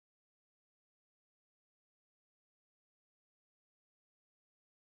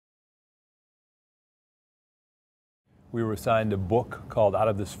we were assigned a book called Out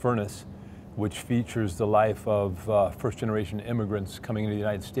of This Furnace, which features the life of first-generation immigrants coming into the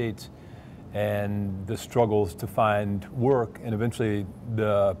United States and the struggles to find work, and eventually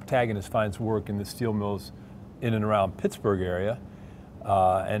the protagonist finds work in the steel mills in and around Pittsburgh area.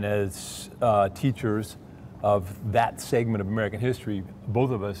 And as teachers of that segment of American history,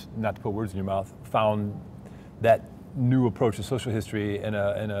 both of us, not to put words in your mouth, found that new approach to social history and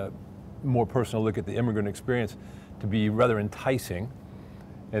a more personal look at the immigrant experience to be rather enticing.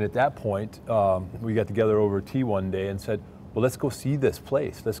 And at that point, we got together over tea one day and said, well, let's go see this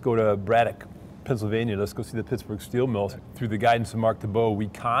place. Let's go to Braddock, Pennsylvania. Let's go see the Pittsburgh steel mills. Through the guidance of Mark DeBow, we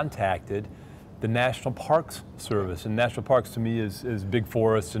contacted the National Parks Service. And national parks to me is big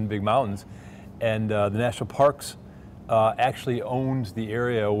forests and big mountains. And the National Parks actually owns the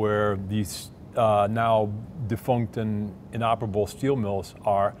area where these now defunct and inoperable steel mills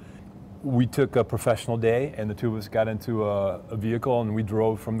are. We took a professional day, and the two of us got into a vehicle and we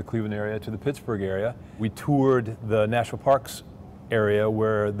drove from the Cleveland area to the Pittsburgh area. We toured the National Parks area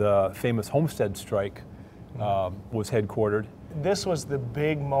where the famous Homestead strike was headquartered. This was the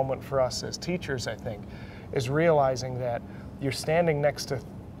big moment for us as teachers, I think, is realizing that you're standing next to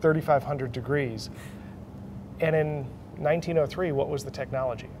 3,500 degrees, and in 1903, what was the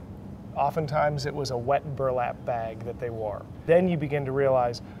technology? Oftentimes it was a wet burlap bag that they wore. Then you begin to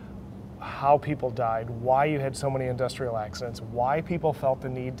realize how people died, why you had so many industrial accidents, why people felt the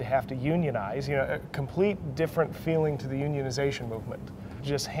need to have to unionize, a complete different feeling to the unionization movement.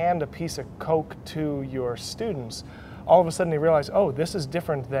 Just hand a piece of Coke to your students, all of a sudden they realize, oh, this is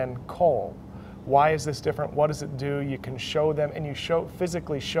different than coal. Why is this different? What does it do? You can show them, and you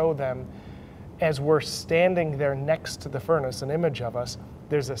physically show them as we're standing there next to the furnace, an image of us.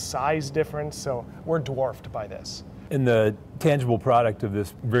 There's a size difference, so we're dwarfed by this. And the tangible product of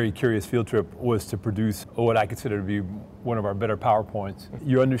this very curious field trip was to produce what I consider to be one of our better PowerPoints.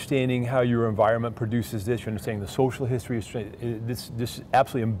 You're understanding how your environment produces this, you're understanding the social history. This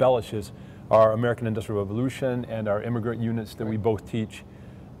absolutely embellishes our American Industrial Revolution and our immigrant units that we both teach.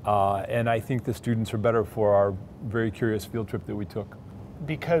 And I think the students are better for our very curious field trip that we took.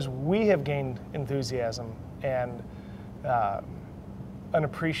 Because we have gained enthusiasm and an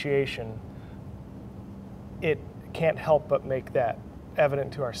appreciation, it can't help but make that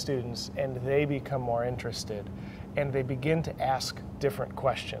evident to our students, and they become more interested and they begin to ask different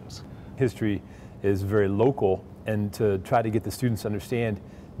questions. History is very local, and to try to get the students to understand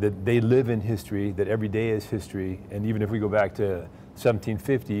that they live in history, that every day is history, and even if we go back to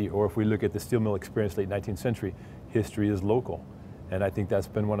 1750 or if we look at the steel mill experience late 19th century, history is local. And I think that's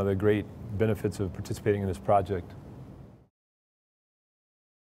been one of the great benefits of participating in this project.